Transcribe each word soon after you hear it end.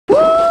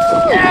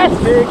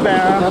Yes! Big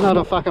barra.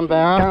 Another fucking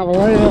barra. Can't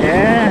believe it.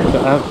 Yeah.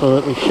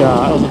 Absolutely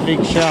sharp. That was a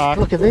big shark.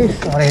 Look at this.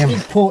 Got him.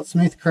 Big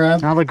Portsmouth crab.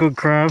 Another good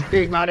crab.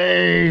 Big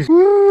muddies.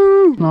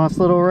 Woo! Nice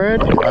little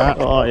red. Look at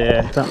that. Oh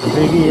yeah. Something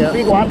big here.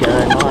 Big one.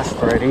 Go, nice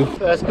Freddy.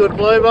 First good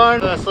blue bone.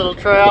 First little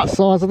trout. The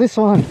size of this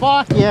one.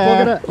 Fuck yeah. Look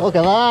at it. Look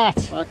at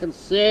that. Fucking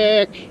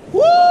sick.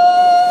 Woo!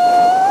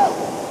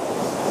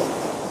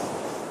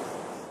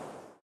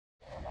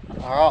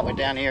 Alright, we're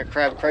down here at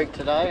Crab Creek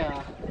today.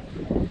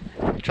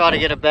 Try to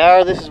get a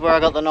barra. This is where I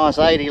got the nice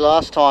 80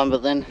 last time,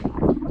 but then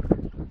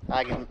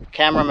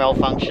camera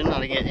malfunction. I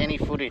didn't get any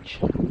footage.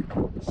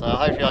 So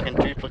hopefully I can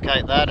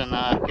duplicate that and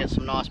get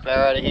some nice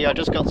barra out of here. I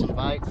just got some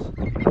baits.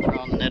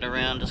 Throwing the net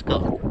around. Just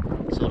got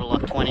sort of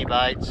like 20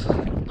 baits,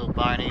 little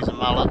bonies and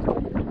mullet.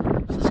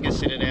 So let's get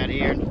sit it out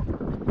here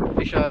and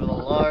fish over the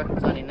low.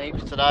 It's only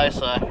neeps today,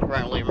 so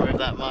won't really move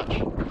that much.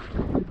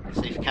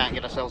 See if we can't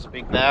get ourselves a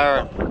big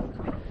barra.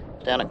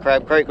 Down at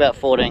Crab Creek, about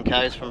 14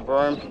 k's from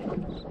Broome.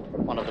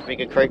 One of the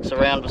bigger creeks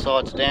around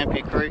besides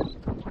Dampier Creek.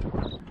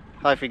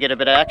 Hopefully get a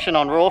bit of action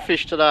on raw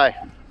fish today.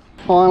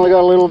 Finally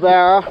got a little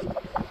barra.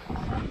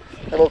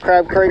 Little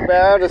Crab Creek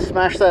barra to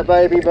smash that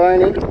baby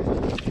boney.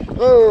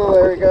 Oh,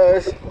 there he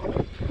goes.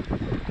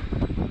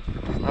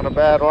 Not a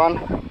bad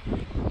one.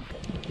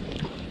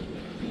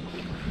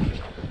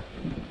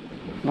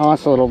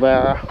 Nice little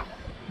barra.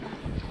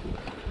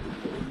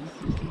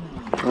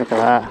 Look at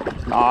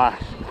that.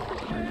 Nice.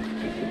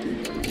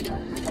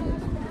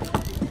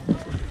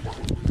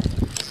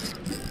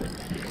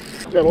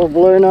 Got a little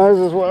blue nose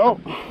as well.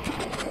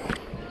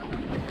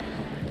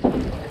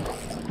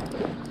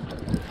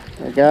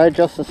 There we go,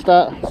 just to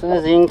start, as soon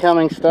as the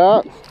incoming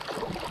starts.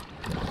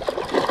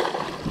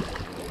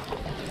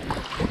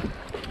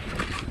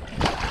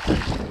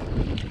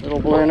 Little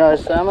blue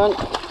nose salmon.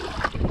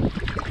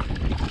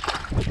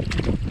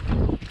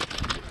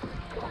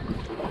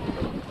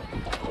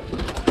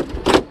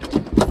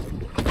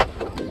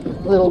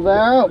 Little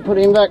barra, I'll put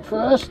him back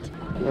first.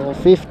 Little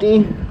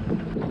 50.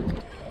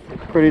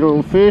 Pretty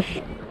little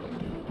fish.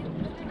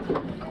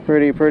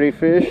 Pretty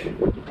fish.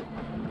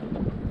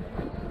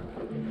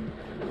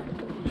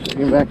 Stick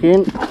him back in.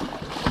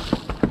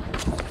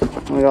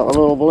 We got the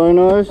little blue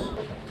nose.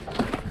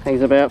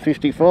 He's about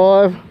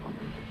 55.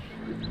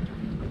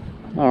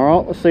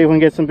 Alright, let's see if we can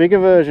get some bigger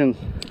versions.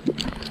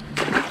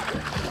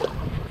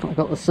 I've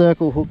got the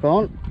circle hook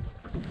on.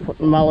 Put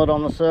the mullet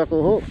on the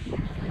circle hook.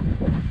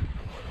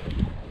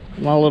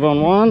 Mullet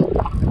on one.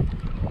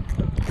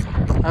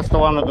 That's the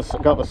one that's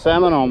got the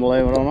salmon on,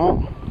 believe it or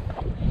not.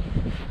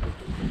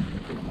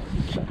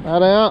 Check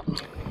that out.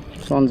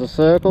 This one's a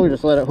circle, you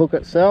just let it hook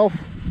itself.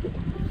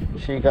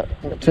 She got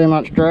too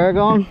much drag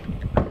on.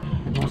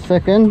 My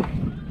second,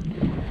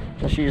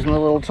 just using the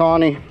little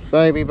tiny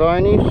baby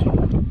bonies.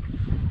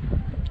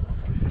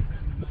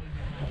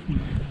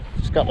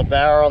 Just got the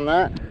barra on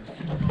that.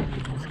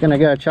 Just gonna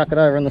go chuck it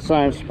over in the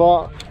same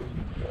spot.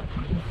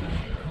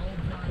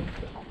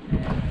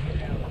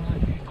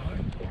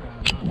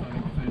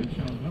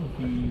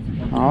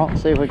 Alright,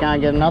 see if we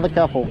can't get another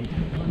couple.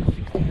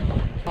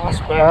 Nice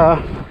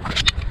barra.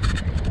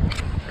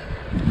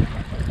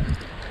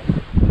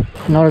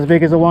 Not as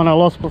big as the one I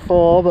lost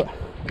before, but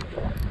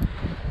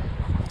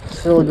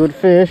still a good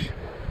fish.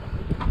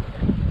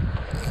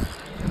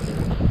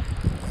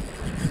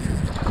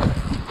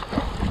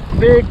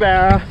 Big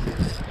barra.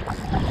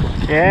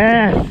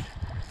 Yeah.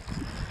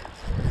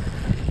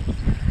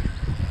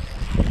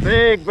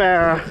 Big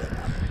barra.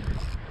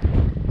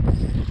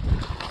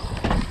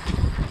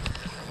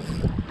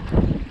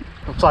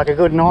 Looks like a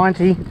good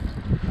 90.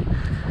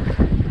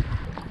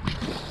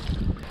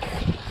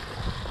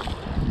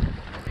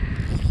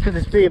 Could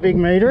this be a big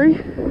meatery?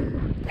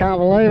 Can't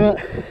believe it.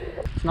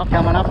 It's not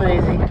coming up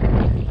easy.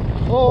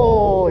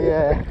 Oh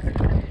yeah.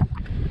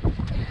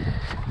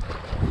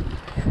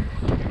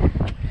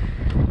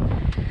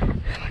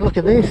 Look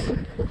at this.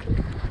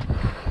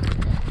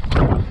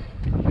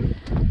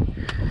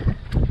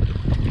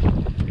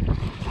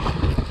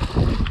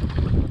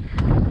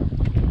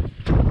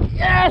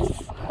 Yes!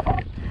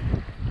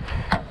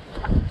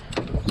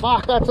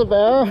 Fuck, that's a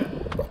barra.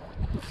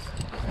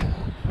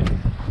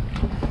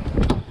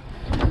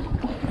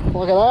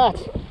 Look at that.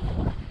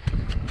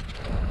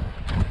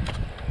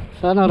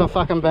 Is that not a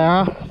fucking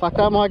barra? Fuck,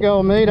 that might go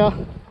a metre.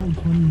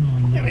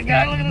 Here we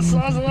go, look at the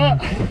size of that.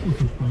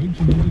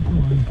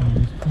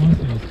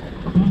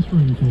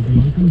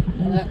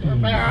 That's a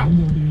barra.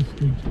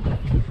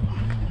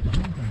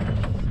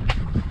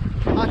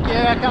 Fuck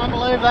yeah, I can't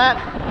believe that.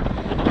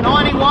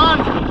 91.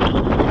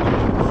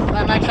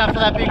 That makes up for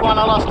that big one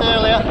I lost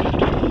earlier.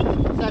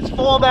 So that's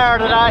 4 barra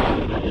today.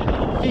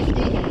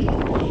 50.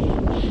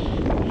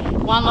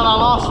 One that I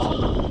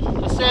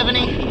lost, a 70,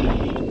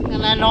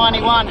 and then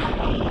 91.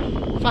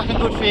 Fucking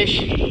good fish.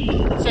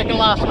 Second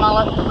last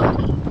mullet.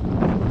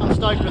 I'm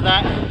stoked with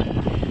that.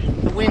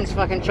 The wind's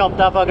fucking chopped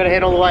up. I've got to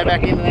head all the way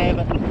back into there,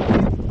 but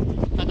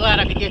I'm glad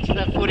I could get to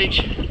that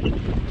footage.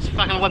 This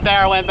fucking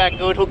barra went back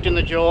good, hooked in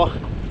the jaw.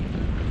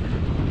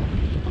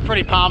 I'm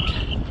pretty pumped.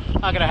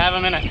 I gotta have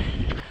them in it.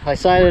 They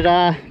say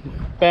that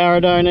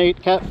barra don't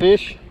eat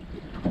catfish.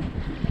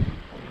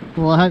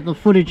 Well, I hope the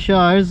footage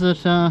shows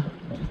that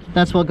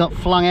that's what got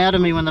flung out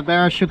of me when the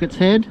barra shook its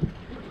head.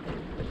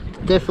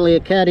 Definitely a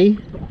caddy.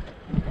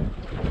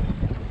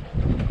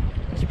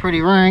 It's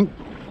pretty rank.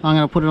 I'm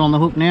going to put it on the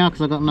hook now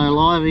because I've got no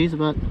liveys,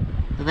 but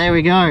there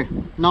we go.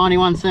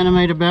 91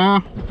 centimetre barra.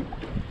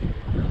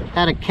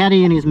 Had a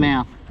caddy in his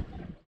mouth.